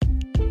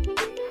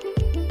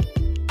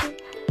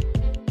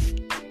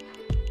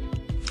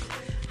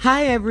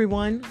Hi,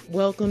 everyone.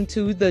 Welcome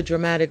to the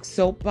Dramatic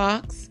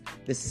Soapbox.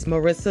 This is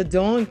Marissa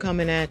Dawn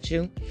coming at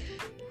you.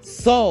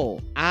 So,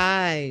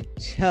 I've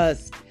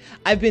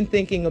been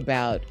thinking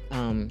about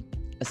a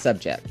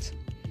subject.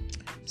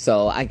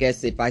 So, I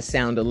guess if I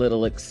sound a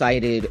little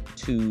excited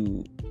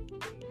to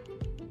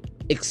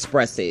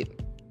express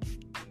it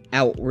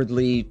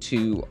outwardly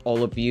to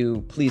all of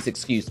you, please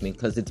excuse me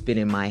because it's been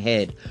in my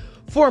head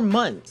for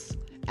months,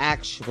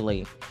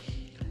 actually.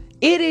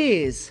 It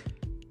is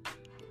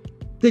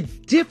the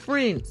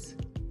difference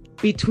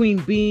between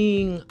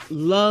being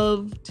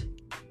loved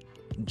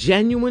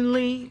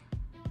genuinely,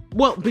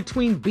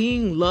 between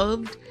being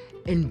loved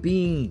and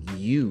being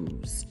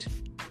used.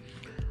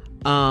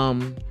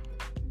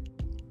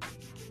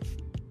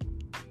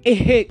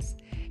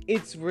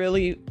 It's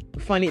really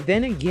funny.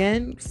 Then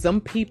again,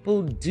 some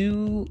people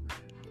do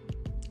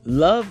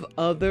love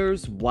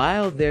others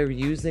while they're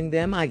using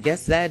them. I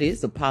guess that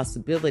is a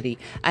possibility.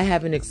 I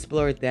haven't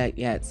explored that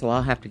yet, so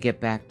I'll have to get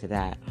back to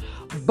that.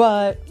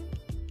 But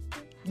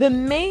the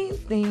main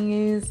thing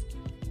is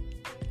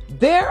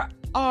there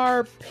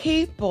are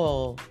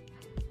people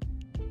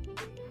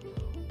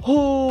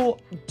who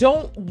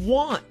don't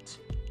want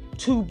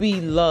to be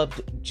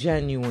loved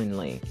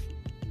genuinely.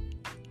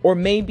 Or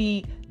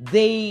maybe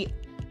they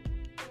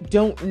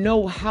don't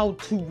know how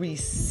to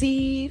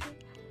receive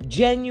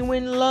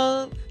genuine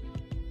love,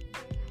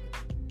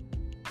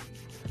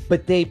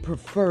 but they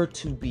prefer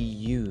to be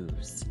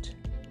used.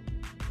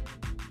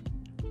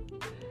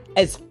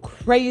 As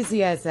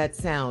crazy as that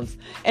sounds,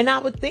 and I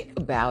would think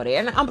about it,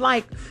 and I'm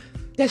like,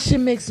 that shit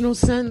makes no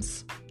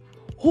sense.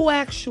 Who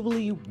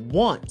actually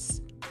wants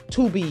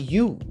to be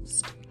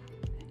used?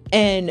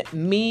 And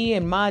me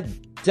and my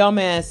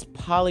dumbass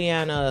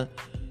Pollyanna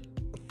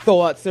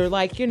thoughts are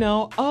like,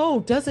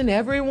 doesn't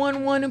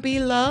everyone want to be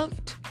loved?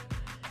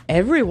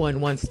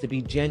 Everyone wants to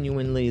be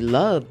genuinely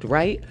loved,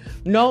 right?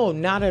 No,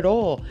 not at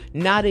all.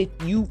 Not if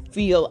you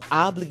feel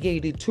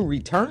obligated to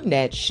return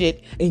that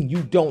shit and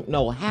you don't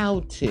know how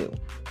to.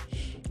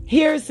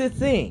 Here's the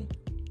thing.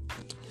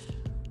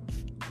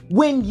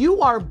 When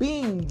you are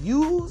being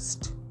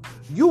used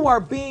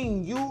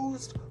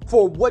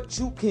for what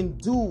you can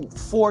do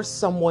for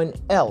someone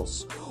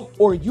else,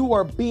 or you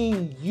are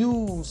being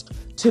used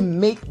to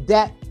make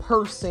that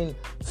person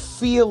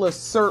feel a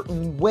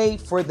certain way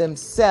for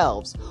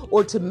themselves,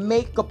 or to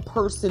make a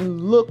person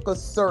look a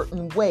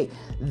certain way.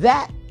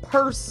 That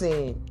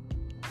person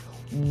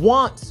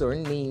wants or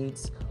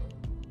needs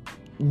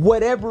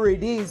whatever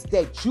it is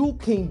that you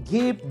can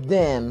give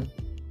them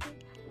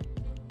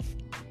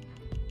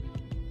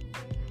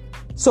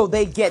so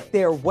they get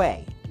their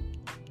way.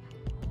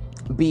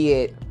 Be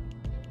it,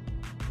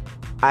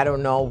 I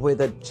don't know,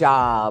 with a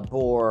job,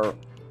 or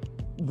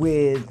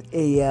with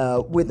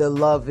a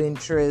love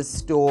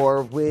interest,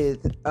 or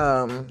with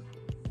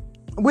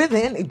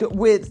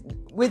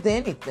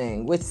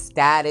anything, with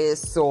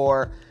status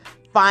or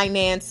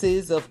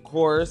finances. Of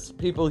course,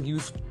 people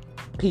use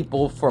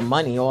people for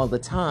money all the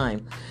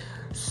time.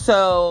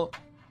 So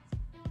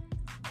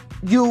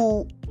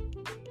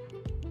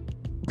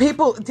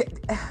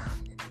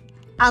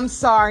I'm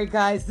sorry,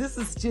 guys. This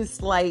is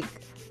just like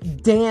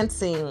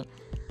dancing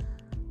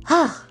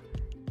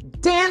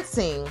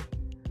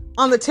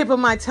on the tip of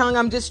my tongue.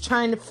 I'm just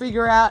trying to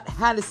figure out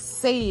how to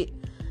say it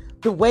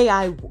the way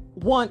I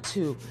want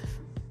to.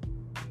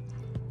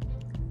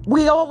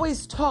 We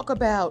always talk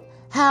about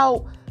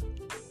how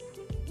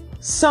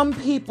some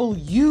people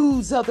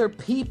use other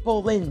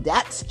people and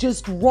that's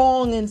just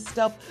wrong and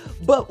stuff.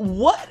 But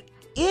what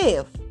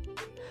if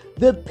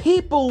the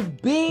people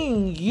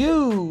being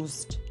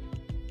used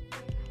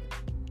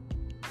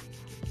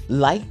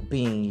like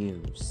being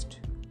used,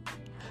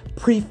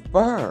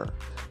 prefer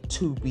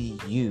to be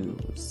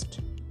used?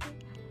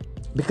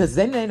 Because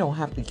then they don't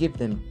have to give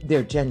them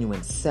their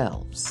genuine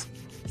selves.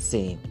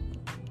 See,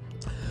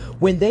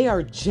 when they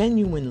are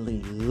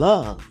genuinely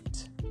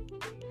loved,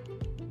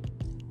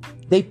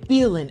 they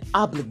feel an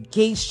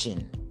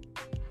obligation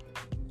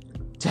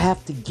to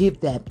have to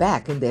give that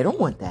back, and they don't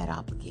want that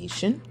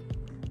obligation.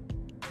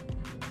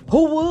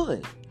 Who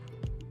would?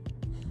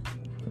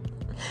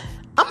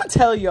 I'm going to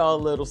tell y'all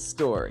a little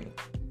story.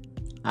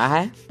 All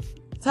right?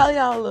 Tell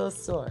y'all a little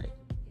story.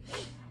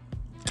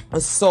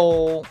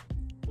 So,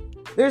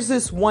 there's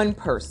this one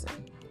person.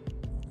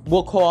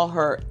 We'll call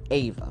her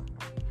Ava.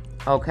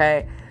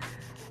 Okay?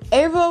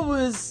 Ava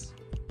was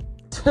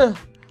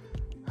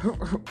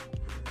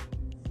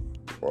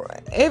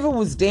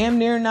damn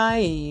near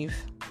naive.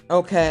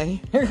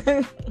 Okay?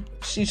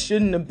 She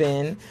shouldn't have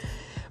been.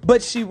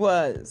 But she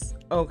was.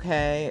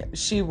 Okay?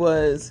 She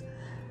was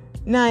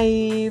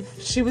naive.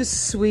 She was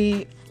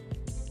sweet.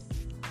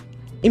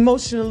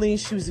 Emotionally,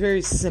 she was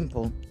very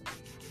simple.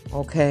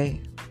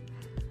 Okay?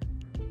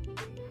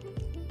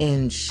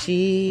 And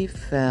she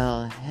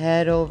fell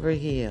head over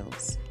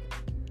heels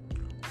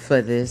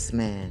for this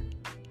man.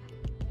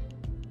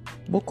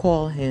 We'll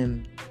call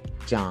him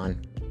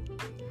John.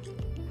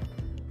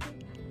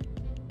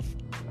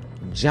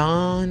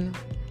 John,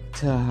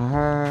 to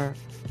her,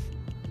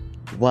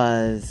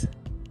 was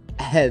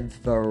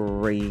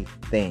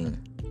everything.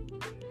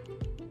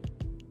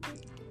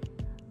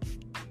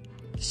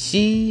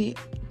 She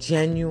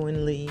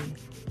genuinely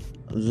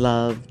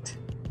loved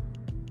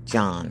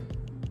John.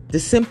 The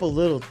simple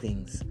little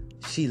things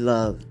she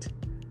loved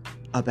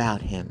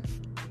about him.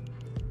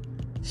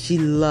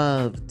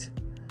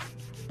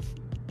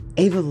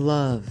 Ava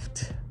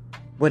loved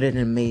what an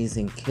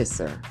amazing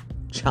kisser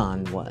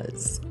John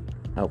was.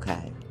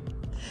 Okay.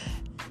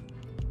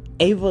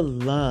 Ava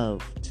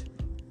loved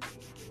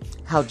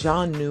how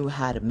John knew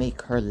how to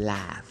make her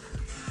laugh.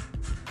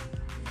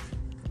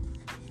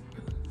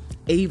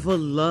 Ava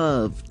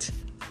loved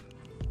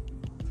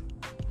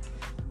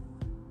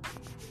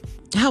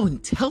how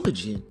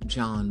intelligent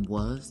John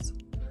was.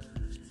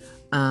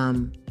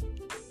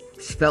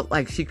 She felt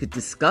like she could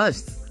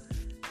discuss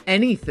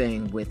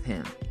anything with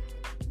him.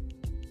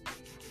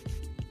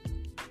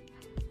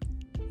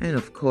 And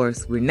of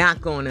course, we're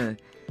not going to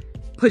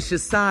push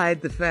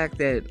aside the fact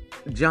that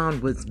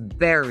John was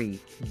very,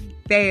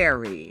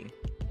 very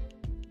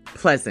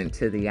pleasant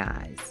to the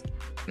eyes.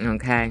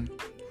 Okay?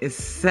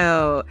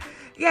 So,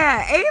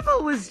 yeah,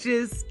 Ava was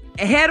just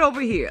head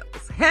over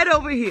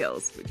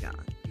heels for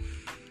John.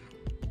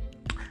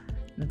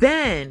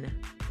 Then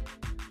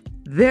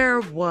there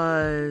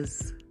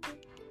was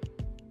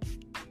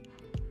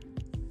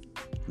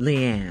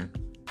Leanne.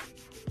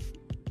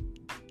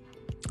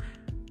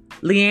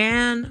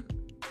 Leanne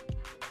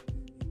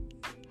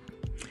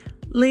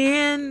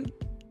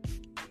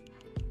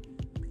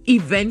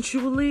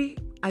eventually,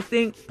 I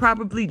think,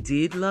 probably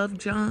did love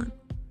John.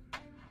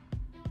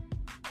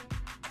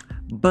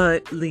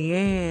 But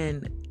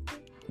Leanne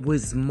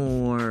was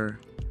more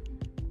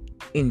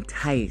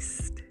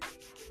enticed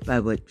by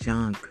what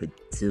John could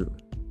do.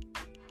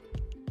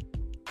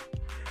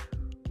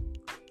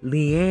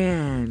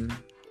 Leanne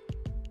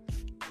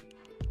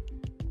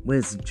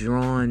was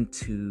drawn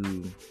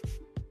to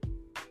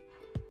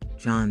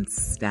John's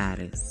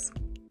status,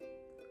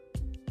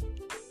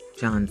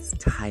 John's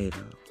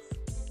title.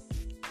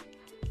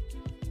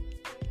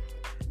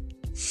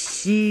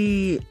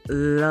 She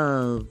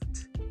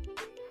loved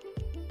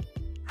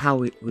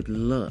how it would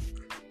look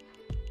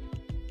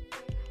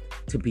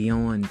to be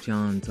on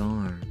John's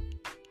arm,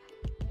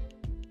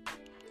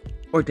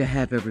 or to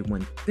have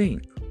everyone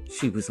think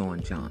she was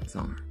on John's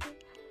arm.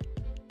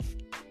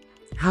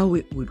 How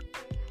it would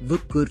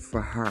look good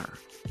for her.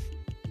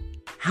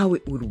 How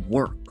it would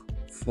work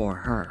for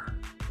her.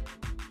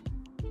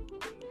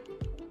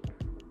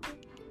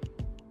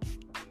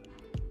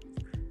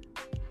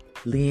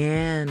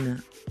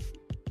 Leanne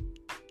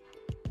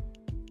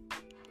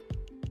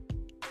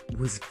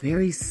was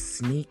very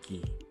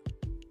sneaky.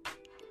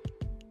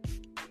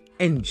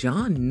 And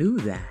John knew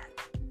that.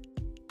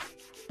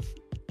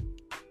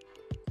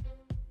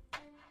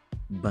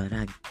 But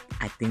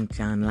I think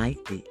John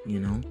liked it, you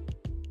know?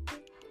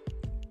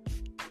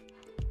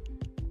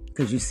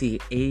 Because you see,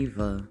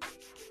 Ava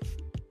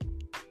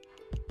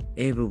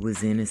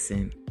was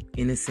innocent.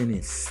 Innocent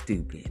and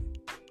stupid.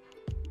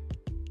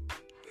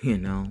 You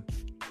know?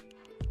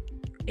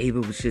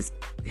 Ava was just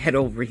head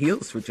over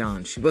heels for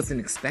John. She wasn't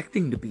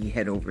expecting to be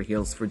head over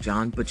heels for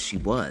John, but she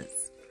was.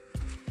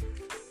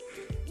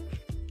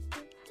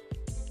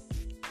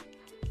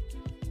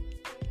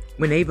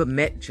 When Ava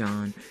met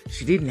John,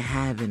 she didn't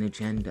have an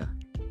agenda.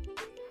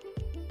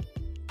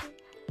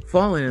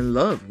 Falling in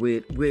love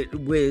with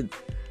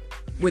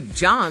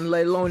John,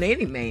 let alone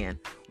any man,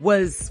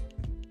 was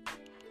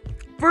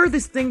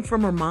furthest thing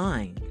from her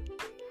mind.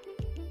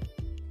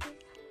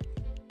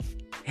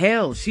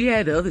 Hell, she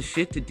had other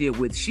shit to deal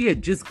with. She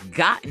had just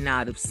gotten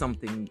out of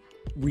something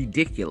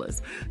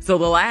ridiculous. So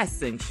the last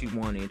thing she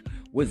wanted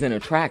was an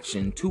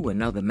attraction to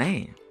another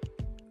man.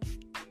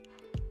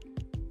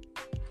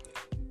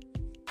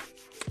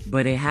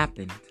 But it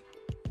happened.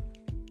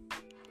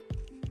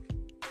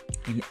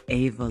 And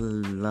Ava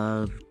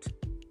loved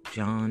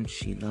John.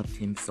 She loved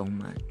him so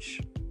much.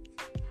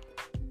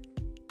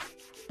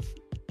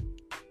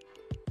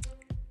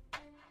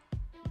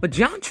 But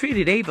John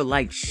treated Ava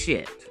like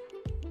shit.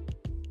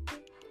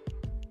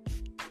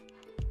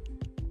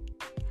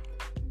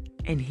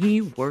 And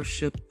he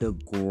worshipped the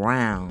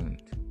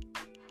ground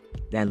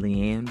that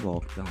Leanne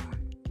walked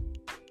on.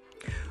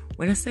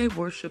 When I say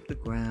worship the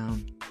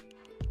ground,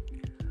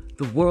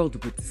 the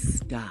world would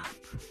stop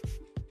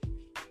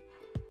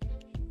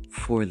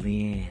for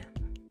Leanne.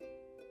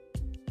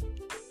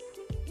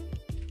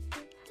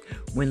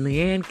 When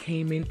Leanne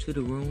came into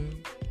the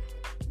room,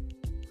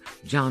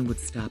 John would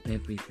stop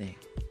everything.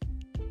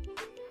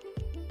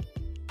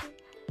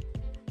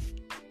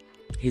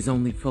 His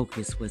only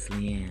focus was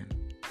Leanne.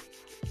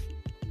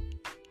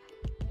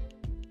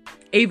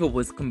 Ava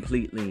was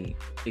completely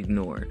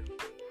ignored.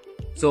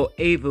 So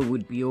Ava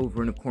would be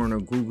over in a corner,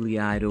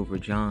 googly-eyed over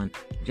John.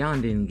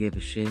 John didn't give a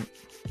shit.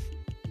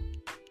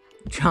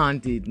 John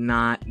did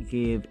not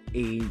give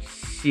a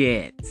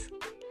shit.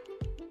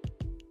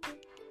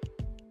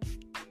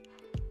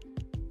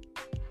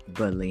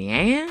 But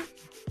Leanne?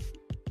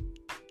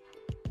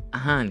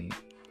 Honey.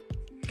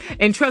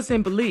 And trust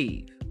and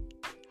believe,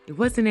 It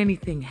wasn't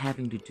anything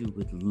having to do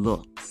with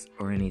looks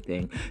or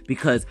anything,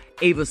 because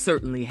Ava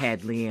certainly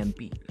had Leanne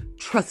beat.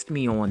 Trust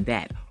me on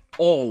that,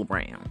 all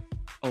around,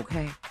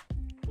 okay?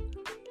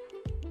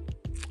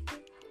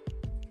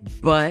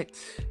 But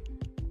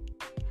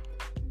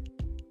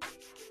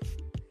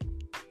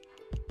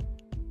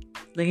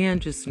Leanne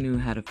just knew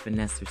how to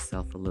finesse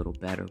herself a little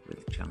better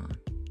with John.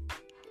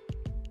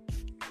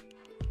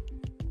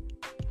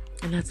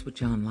 And that's what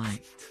John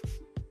liked.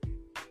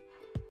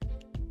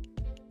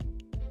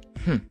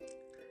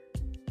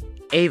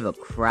 Ava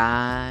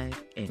cried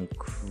and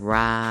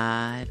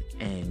cried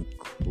and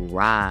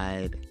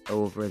cried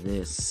over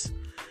this.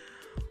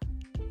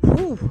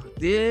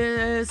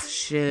 This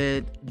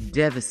shit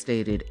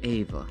devastated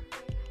Ava.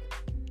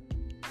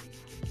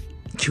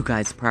 You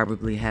guys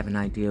probably have an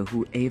idea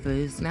who Ava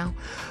is now.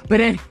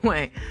 But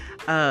anyway,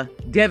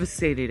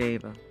 devastated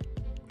Ava.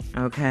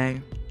 Okay?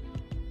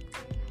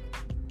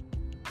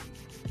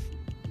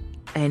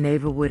 And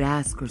Ava would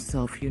ask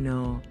herself,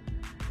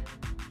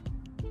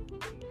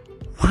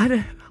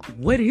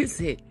 what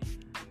is it?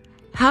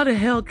 How the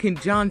hell can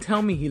John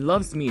tell me he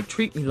loves me and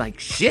treat me like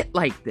shit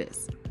like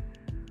this?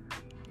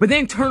 But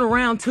then turn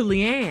around to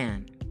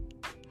Leanne,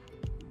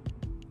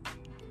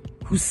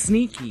 who's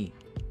sneaky,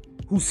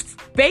 who's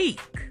fake,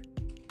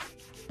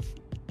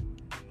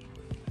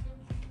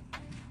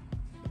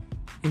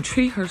 and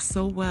treat her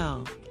so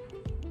well.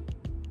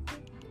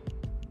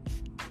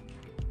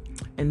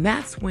 And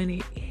that's when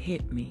it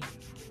hit me.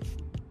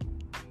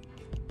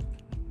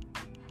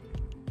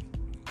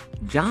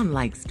 John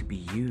likes to be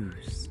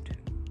used.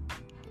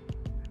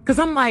 Because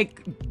I'm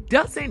like,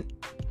 doesn't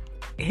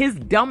his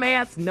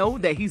dumbass know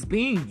that he's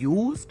being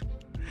used?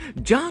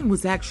 John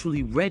was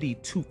actually ready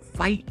to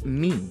fight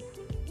me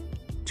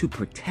to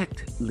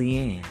protect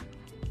Leanne.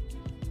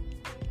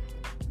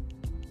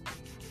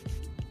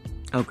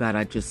 Oh God,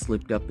 I just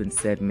slipped up and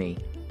said me.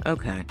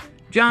 Okay.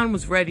 John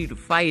was ready to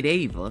fight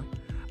Ava.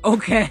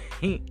 Okay.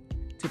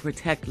 To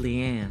protect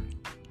Leanne.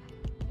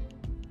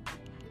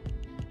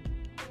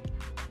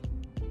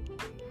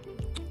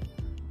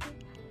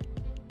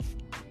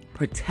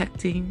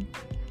 Protecting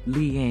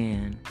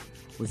Leanne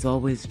was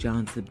always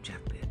John's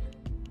objective.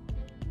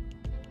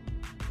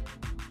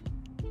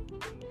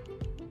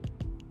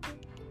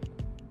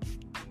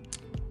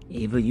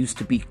 Ava used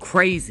to be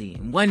crazy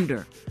and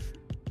wonder,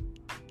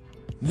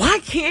 why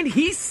can't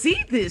he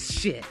see this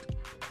shit?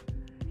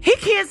 He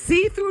can't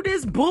see through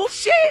this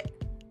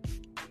bullshit?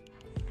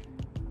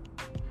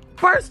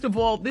 First of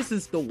all, this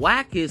is the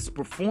wackiest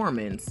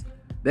performance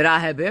that I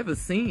have ever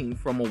seen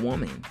from a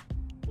woman.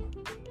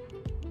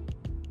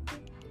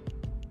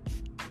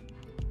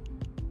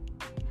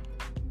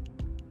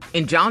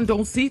 And John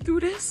don't see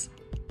through this?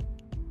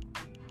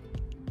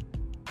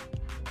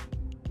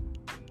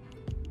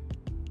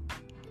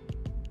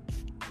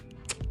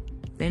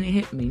 Then it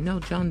hit me. No,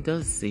 John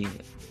does see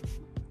it.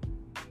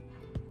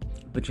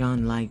 But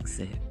John likes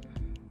it.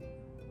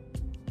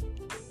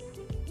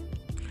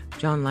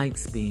 John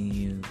likes being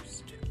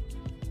used.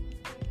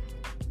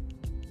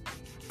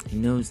 He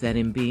knows that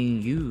in being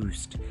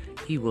used,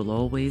 he will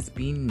always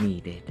be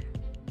needed.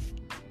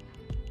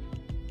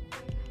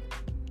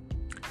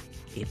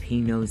 If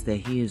he knows that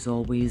he is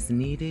always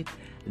needed,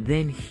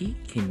 then he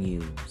can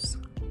use.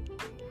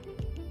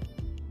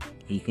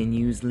 He can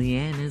use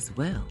Leanne as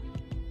well.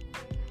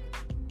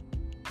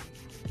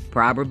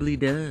 Probably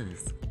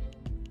does.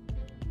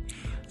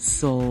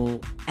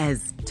 So,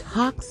 as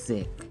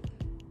toxic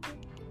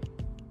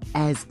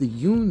as the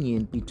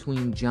union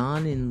between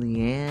John and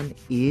Leanne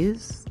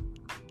is,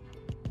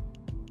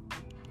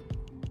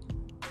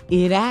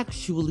 it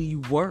actually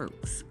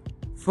works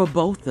for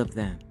both of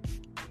them.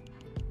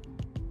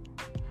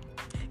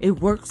 It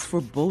works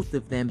for both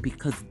of them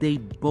because they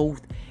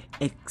both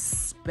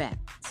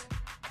expect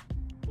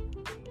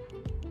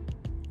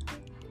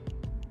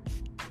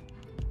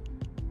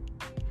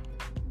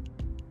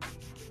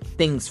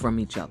things from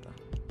each other.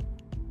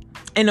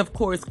 And of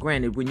course,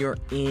 granted, when you're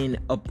in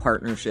a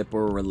partnership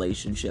or a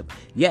relationship,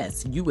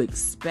 yes, you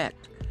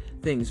expect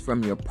things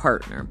from your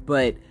partner,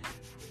 but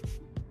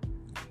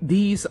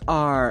these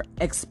are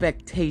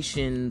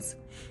expectations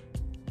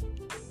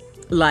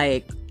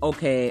like,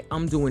 okay,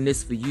 I'm doing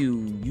this for you,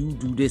 you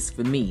do this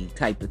for me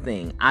type of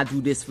thing. I do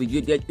this for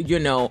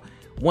you,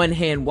 one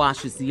hand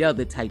washes the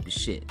other type of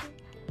shit.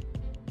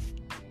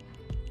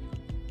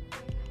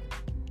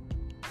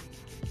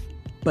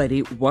 But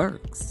it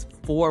works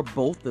for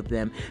both of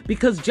them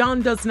because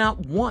John does not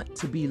want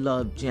to be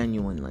loved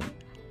genuinely.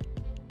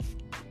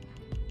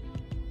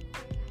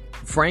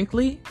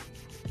 Frankly,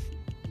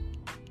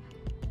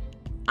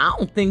 I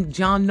don't think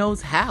John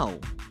knows how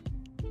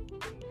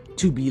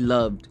to be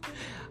loved.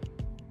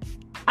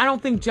 I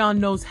don't think John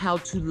knows how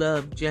to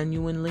love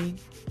genuinely.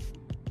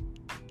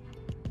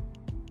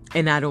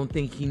 And I don't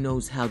think he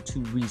knows how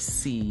to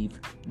receive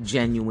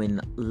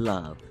genuine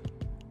love.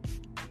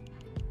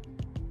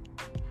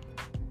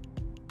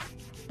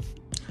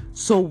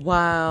 So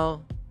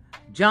while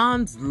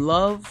John's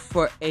love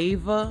for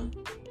Ava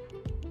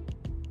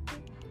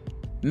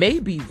may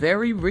be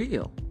very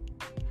real,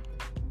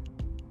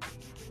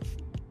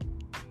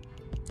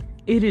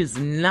 it is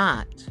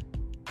not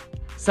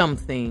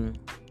something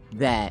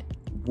that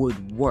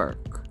would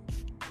work.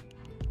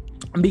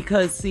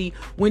 Because, see,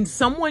 when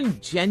someone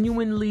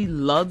genuinely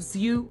loves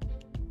you,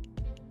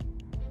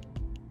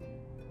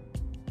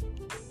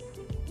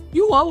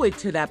 you owe it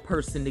to that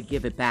person to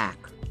give it back.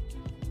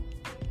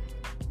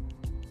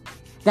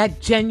 That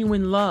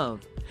genuine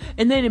love.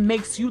 And then it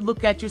makes you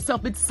look at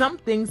yourself. It's some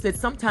things that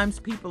sometimes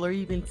people are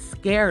even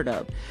scared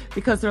of.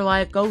 Because they're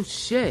like, oh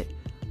shit.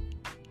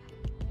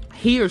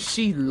 He or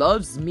she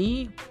loves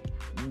me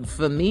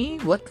for me?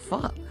 What the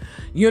fuck?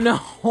 You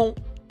know?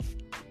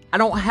 I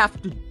don't have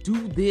to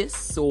do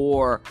this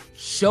or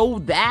show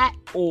that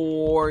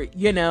or,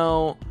 you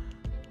know,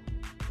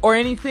 or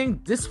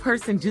anything. This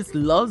person just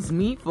loves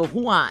me for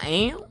who I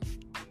am.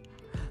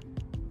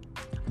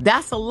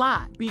 That's a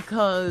lot,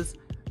 because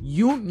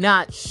you're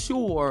not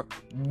sure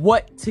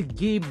what to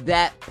give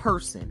that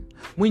person.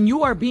 When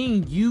you are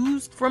being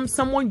used from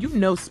someone, you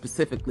know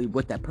specifically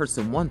what that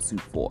person wants you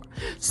for.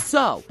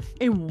 So,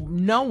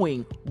 in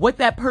knowing what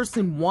that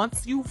person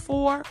wants you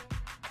for,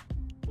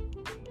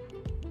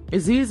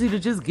 it's easy to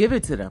just give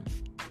it to them.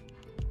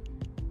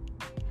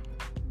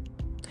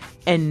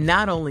 And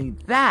not only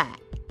that,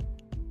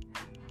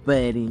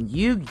 but in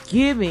you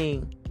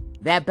giving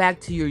that back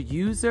to your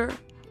user,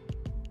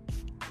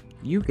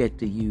 you get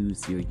to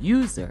use your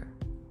user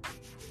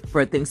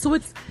for a thing. So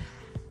it's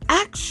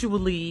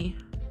actually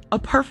a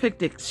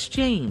perfect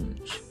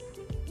exchange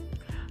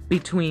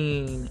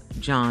between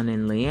John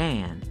and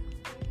Leanne.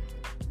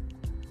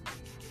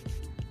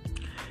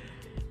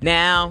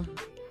 Now,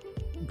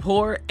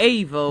 poor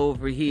Ava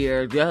over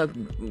here,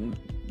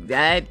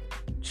 that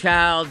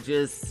child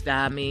just,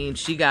 I mean,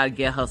 she got to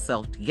get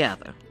herself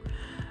together.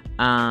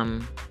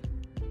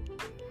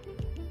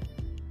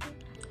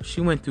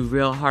 She went through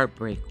real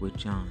heartbreak with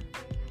John.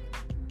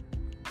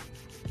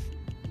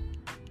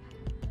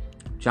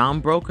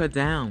 John broke her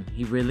down.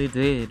 He really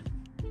did.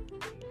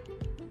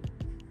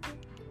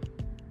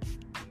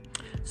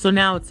 So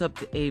now it's up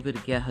to Ava to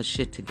get her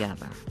shit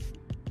together.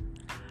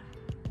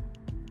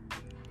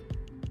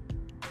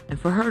 And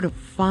for her to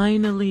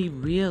finally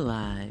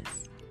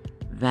realize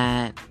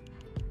that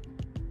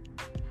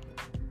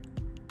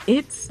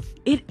it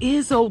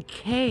is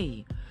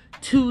okay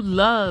to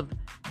love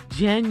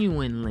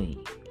genuinely.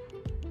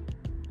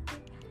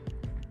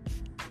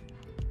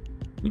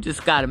 You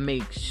just got to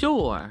make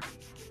sure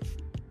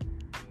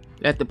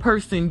that the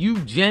person you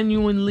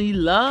genuinely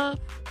love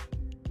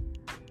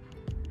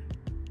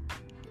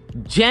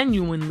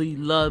genuinely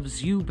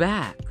loves you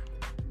back.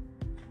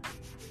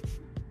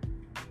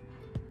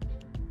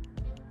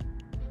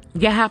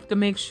 You have to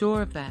make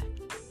sure of that.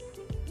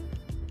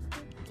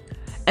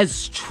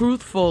 As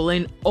truthful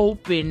and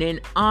open and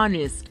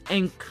honest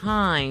and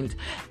kind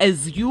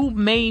as you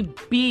may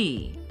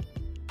be,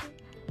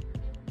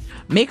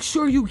 make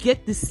sure you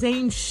get the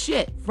same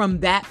shit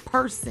from that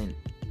person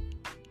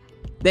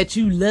that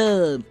you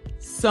love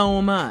so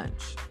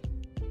much.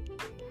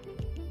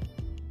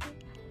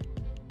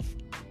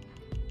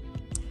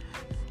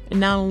 And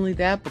not only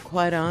that, but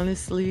quite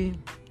honestly,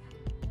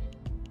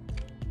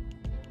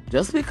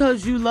 just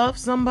because you love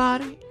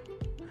somebody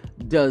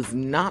does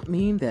not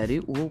mean that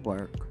it will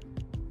work.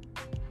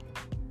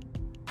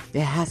 It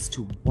has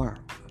to work.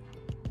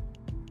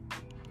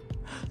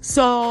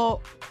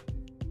 So,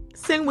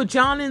 sing with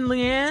John and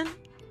Leanne,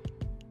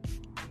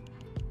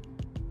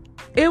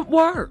 it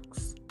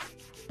works.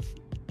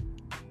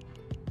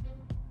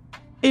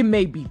 It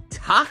may be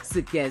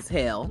toxic as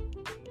hell,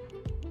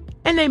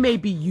 and they may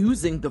be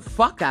using the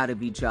fuck out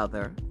of each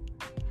other,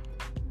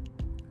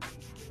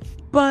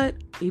 but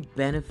it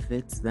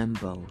benefits them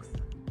both.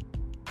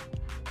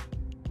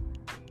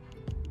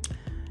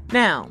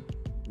 Now,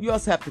 you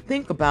also have to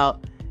think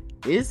about,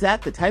 is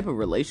that the type of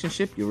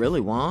relationship you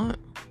really want?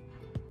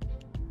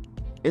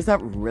 Is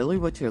that really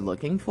what you're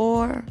looking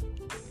for?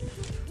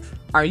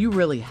 Are you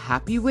really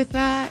happy with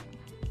that?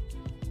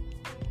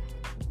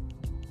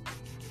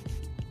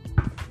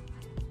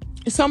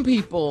 Some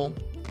people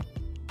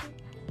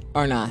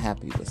are not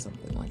happy with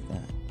something like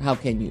that. How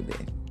can you be?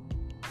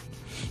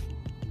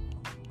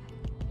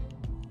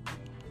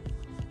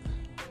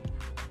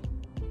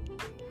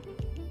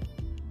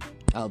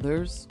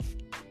 Others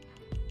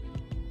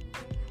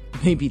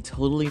may be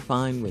totally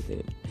fine with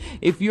it.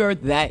 If you're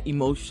that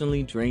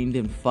emotionally drained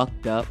and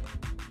fucked up,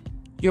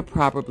 you're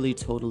probably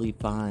totally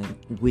fine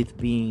with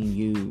being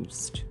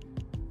used.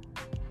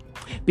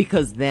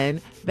 Because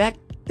then that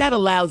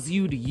allows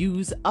you to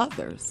use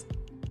others.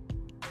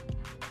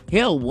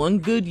 Hell, one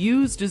good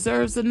use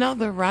deserves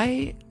another,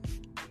 right?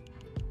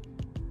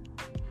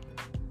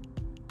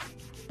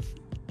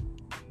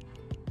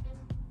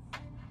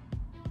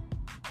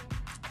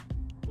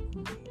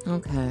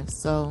 Okay,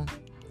 so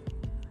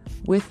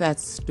with that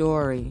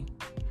story,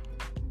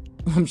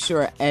 I'm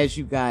sure as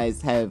you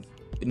guys have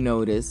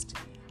noticed,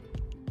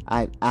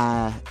 I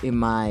in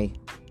my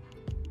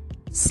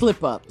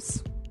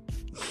slip-ups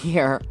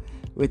here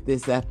with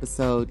this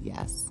episode,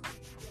 yes,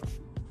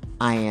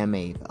 I am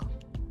Ava.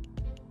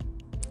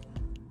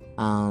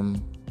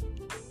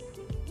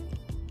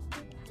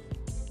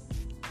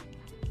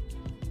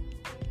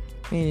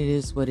 And it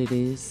is what it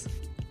is.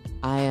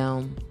 I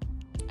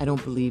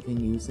don't believe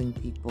in using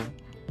people.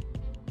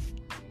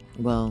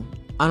 Well,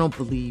 I don't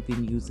believe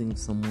in using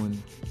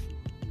someone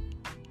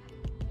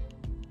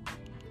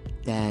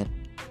that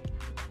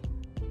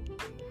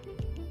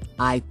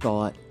I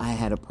thought I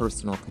had a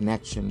personal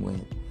connection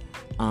with.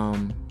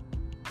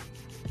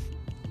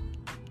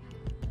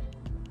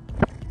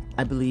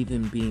 I believe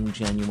in being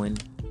genuine.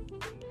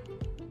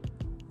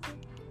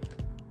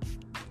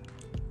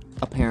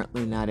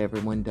 Apparently not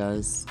everyone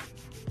does.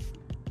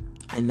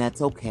 And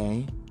that's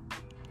okay.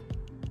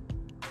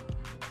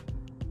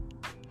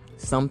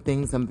 Some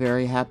things I'm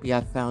very happy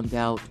I found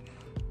out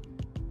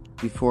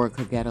before it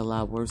could get a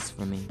lot worse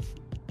for me.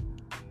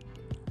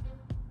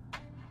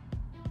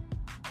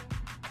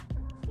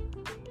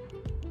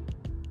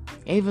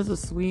 Ava's a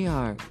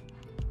sweetheart.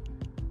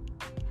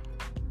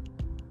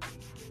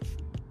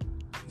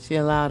 She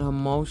allowed her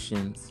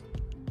emotions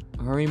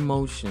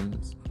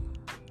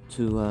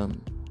to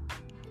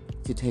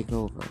take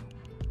over.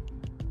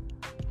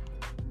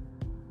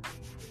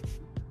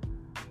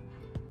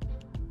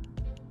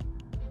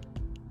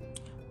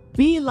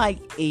 Be like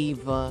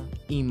Ava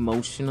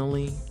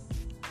emotionally,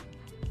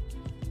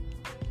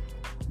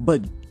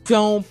 but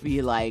don't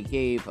be like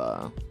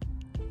Ava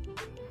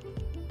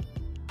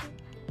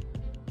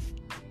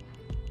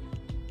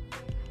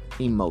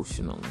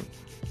emotionally,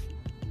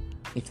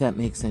 if that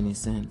makes any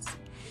sense.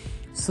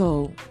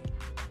 So,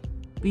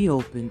 be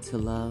open to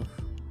love.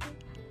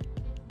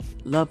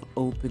 Love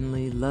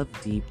openly, love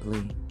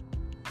deeply.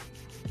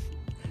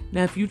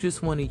 Now, if you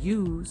just want to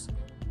use,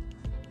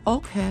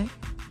 okay.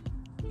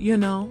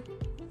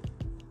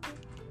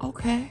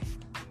 Okay.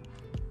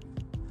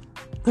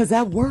 Because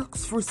that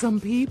works for some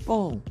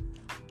people.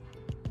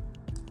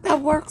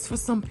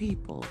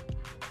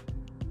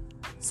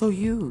 So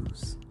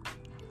use.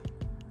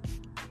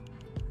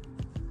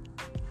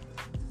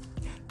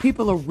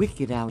 People are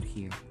wicked out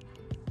here.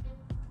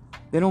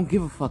 They don't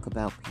give a fuck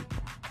about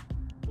people.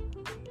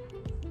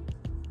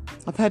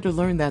 I've had to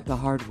learn that the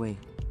hard way.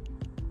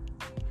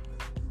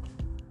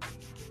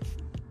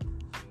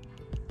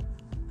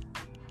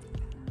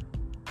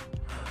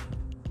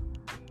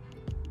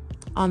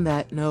 On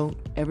that note,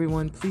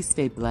 everyone, please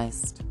stay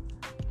blessed.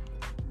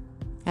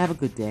 Have a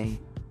good day.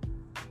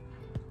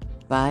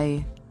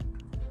 Bye.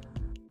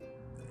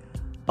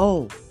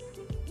 Oh,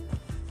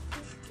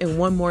 and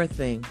one more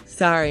thing.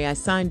 Sorry, I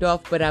signed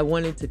off, but I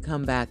wanted to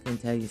come back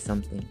and tell you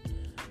something.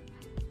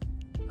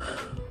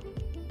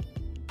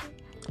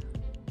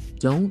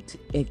 Don't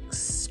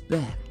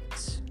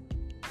expect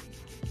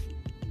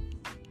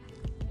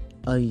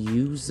a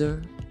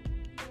user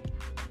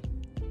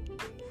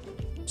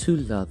to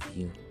love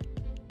you.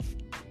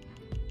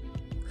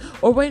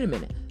 Or wait a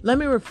minute, let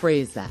me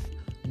rephrase that.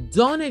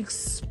 Don't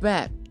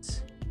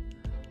expect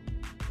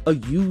a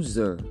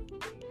user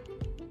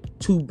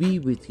to be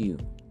with you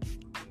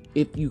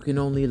if you can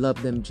only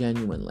love them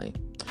genuinely.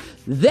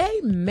 They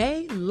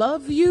may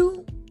love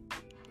you,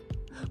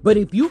 but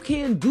if you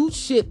can't do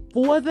shit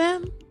for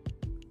them,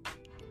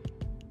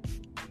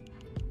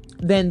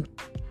 then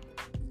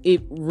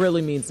it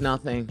really means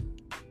nothing.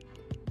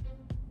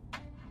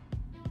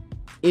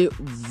 It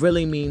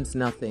really means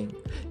nothing.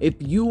 If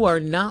you are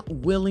not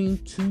willing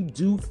to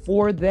do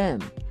for them,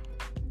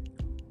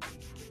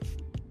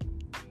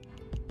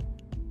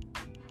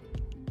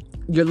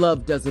 your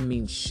love doesn't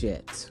mean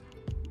shit.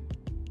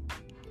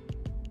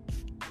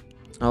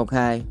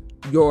 Okay?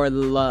 Your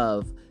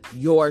love,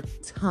 your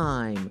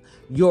time,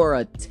 your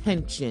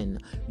attention,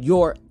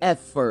 your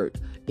effort,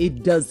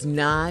 it does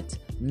not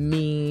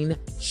mean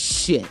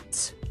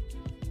shit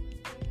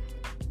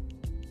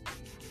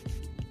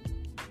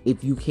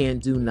if you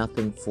can't do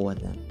nothing for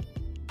them.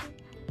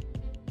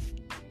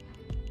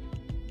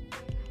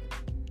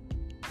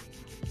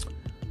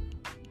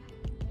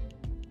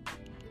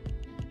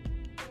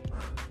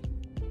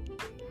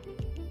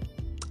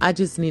 I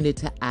just needed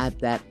to add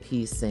that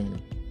piece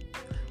in.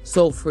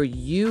 So for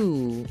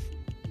you,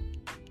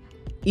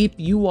 if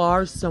you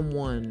are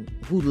someone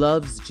who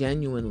loves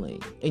genuinely,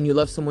 and you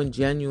love someone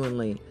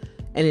genuinely,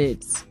 and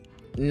it's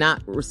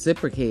not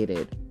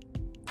reciprocated,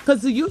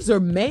 because the user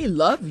may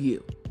love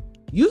you.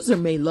 User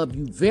may love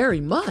you very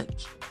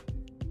much,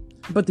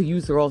 but the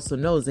user also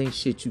knows ain't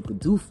shit you could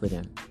do for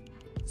them.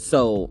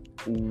 So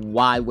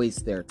why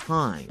waste their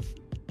time?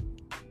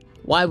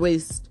 Why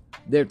waste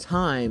their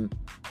time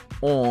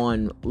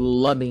on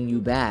loving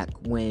you back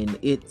when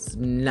it's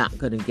not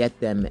going to get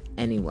them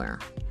anywhere?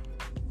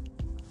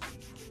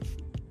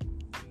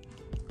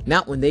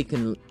 Not when they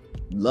can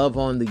love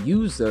on the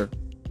user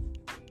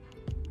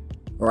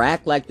or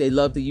act like they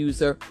love the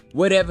user,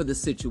 whatever the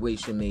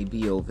situation may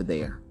be over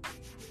there.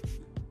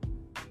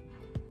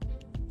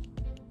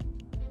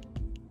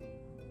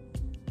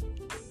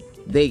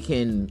 They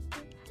can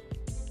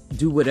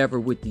do whatever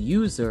with the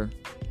user,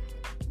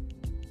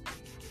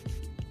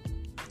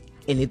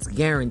 and it's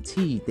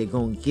guaranteed they're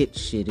going to get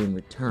shit in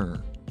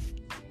return.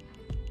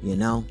 You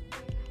know?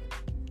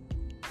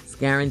 It's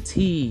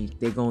guaranteed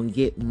they're going to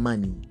get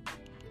money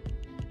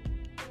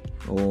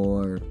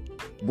or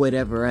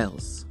whatever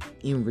else.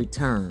 in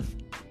return.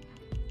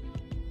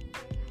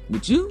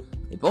 But you,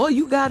 if all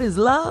you got is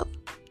love,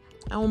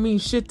 I don't mean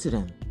shit to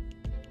them.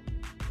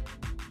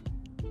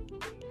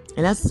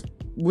 And that's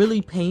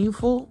really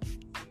painful.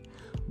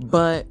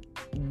 But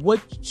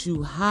what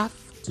you have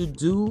to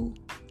do,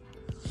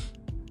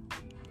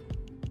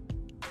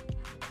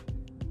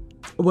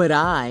 what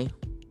I,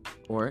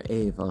 or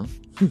Ava,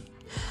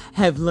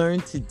 have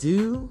learned to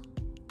do,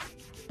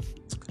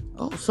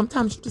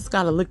 sometimes you just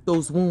gotta lick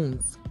those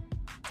wounds.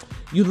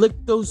 You lick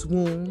those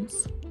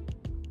wounds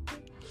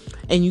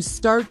and you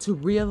start to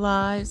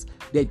realize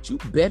that you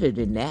better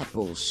than that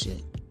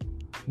bullshit.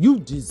 You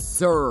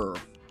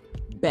deserve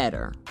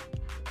better.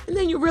 And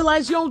then you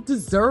realize you don't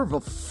deserve a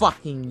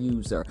fucking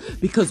user.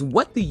 Because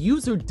what the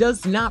user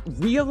does not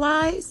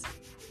realize,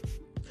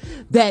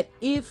 that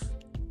if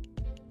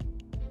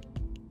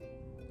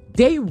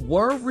they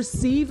were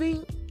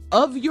receiving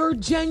of your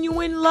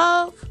genuine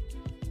love,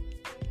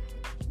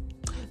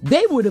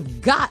 they would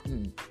have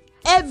gotten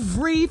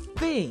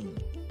everything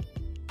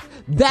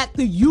that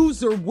the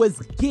user was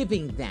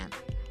giving them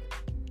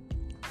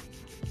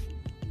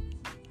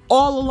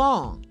all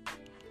along.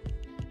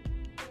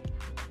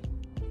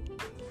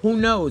 Who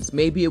knows?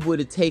 Maybe it would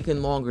have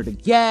taken longer to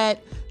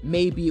get.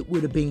 Maybe it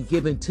would have been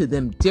given to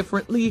them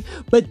differently.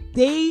 But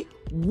they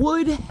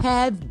would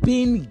have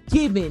been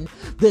given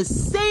the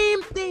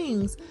same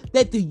things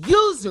that the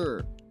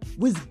user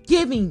was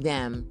giving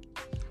them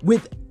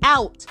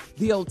without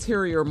the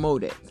ulterior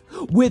motive,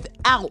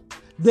 without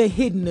the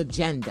hidden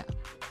agenda.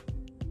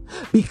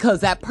 Because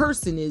that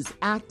person is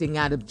acting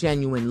out of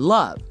genuine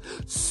love.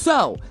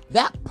 So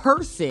that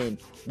person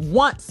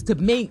wants to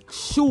make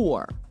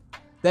sure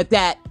that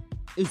that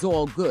is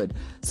all good.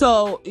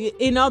 So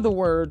in other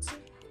words,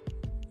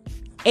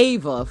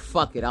 Ava,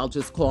 fuck it, I'll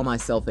just call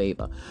myself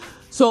Ava.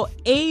 So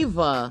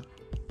Ava,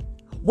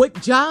 what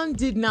John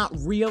did not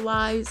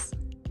realize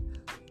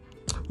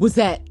was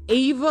that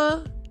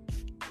Ava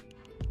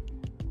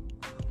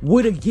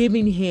would have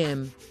given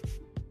him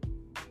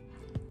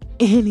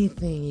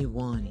anything he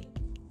wanted.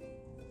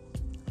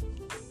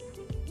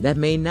 That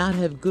may not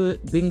have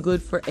been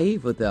good for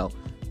Ava, though.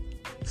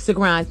 Stick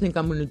around, I think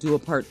I'm going to do a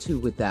part 2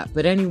 with that.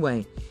 But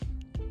anyway,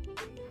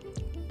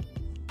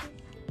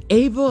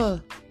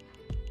 Ava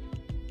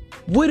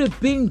would have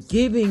been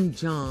giving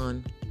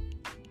John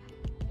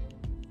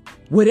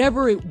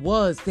whatever it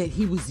was that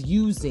he was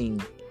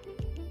using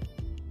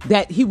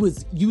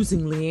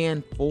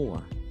Leanne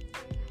for.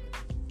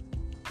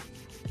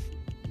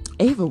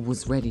 Ava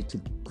was ready to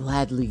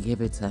gladly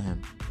give it to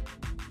him.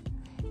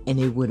 And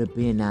it would have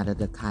been out of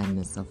the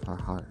kindness of her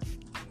heart.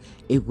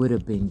 It would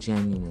have been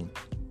genuine.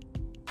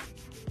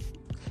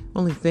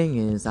 Only thing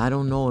is, I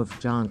don't know if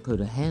John could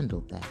have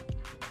handled that.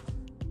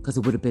 Because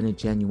it would have been a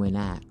genuine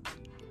act.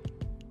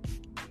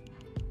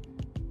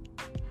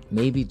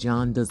 Maybe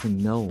John doesn't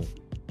know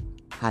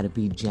how to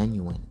be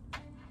genuine.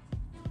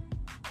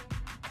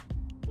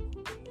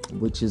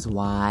 Which is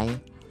why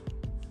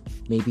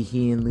maybe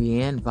he and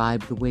Leanne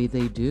vibe the way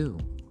they do.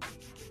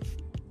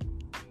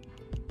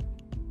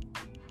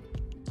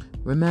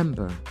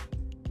 Remember,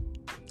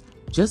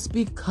 just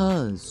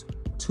because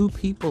two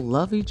people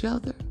love each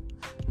other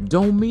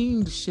don't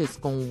mean the shit's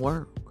gonna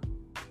work.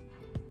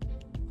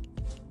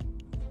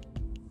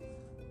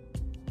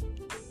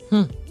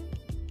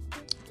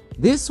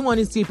 This one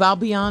is deep. I'll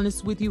be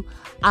honest with you.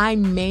 I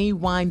may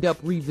wind up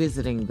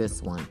revisiting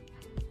this one.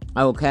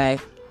 Okay?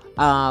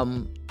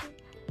 Y'all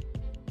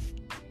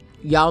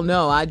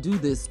know I do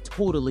this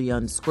totally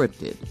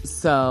unscripted.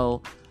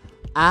 So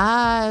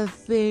I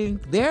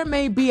think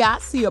I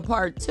see a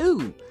part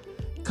 2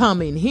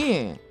 coming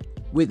here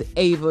with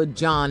Ava,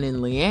 John, and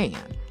Leanne.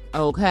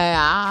 Okay?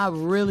 I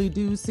really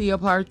do see a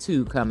part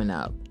 2 coming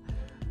up.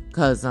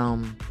 Because,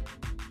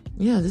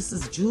 this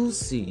is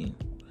juicy.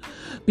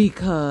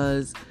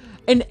 Because,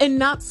 and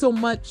not so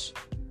much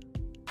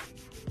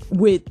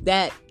with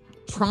that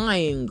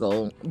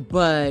triangle,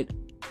 but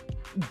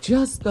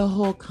just the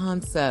whole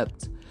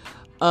concept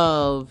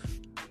of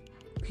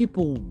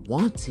people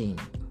wanting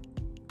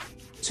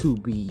to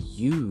be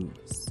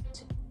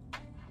used.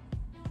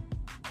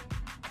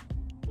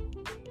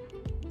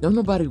 Don't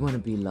nobody want to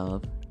be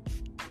loved.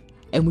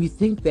 And we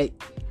think that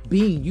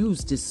being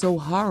used is so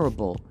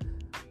horrible.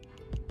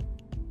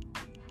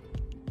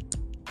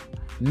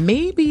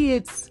 Maybe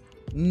it's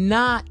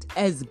not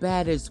as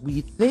bad as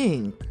we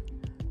think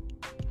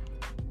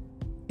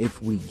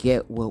if we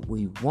get what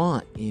we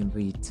want in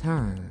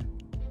return.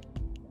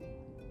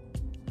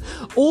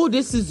 Oh,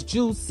 this is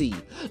juicy.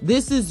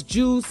 This is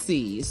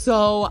juicy.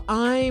 So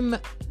I'm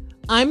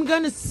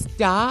going to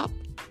stop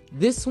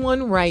this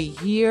one right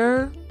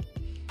here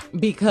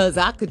because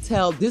I could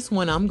tell this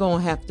one I'm going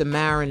to have to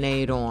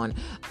marinate on.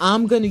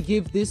 I'm going to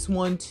give this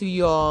one to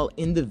y'all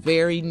in the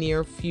very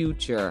near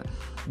future.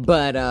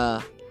 But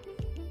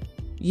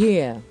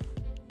this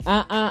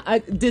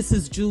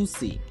is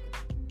juicy.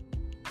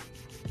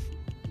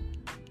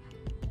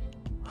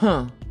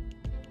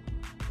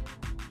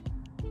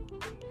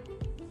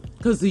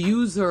 Because the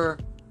user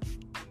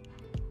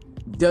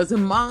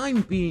doesn't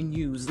mind being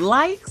used,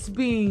 likes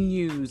being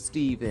used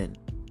even,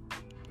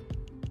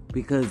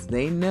 because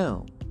they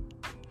know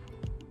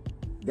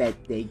that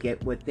they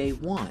get what they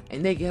want,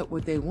 and they get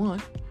what they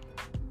want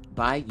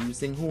by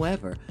using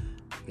whoever.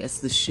 Guess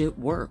the shit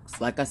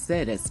works. Like I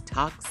said, as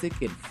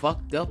toxic and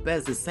fucked up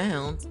as it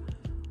sounds,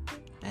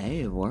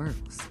 hey, it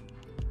works.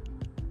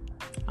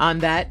 On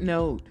that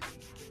note,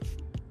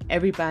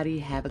 everybody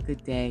have a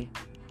good day.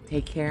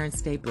 Take care and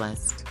stay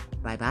blessed.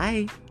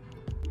 Bye-bye.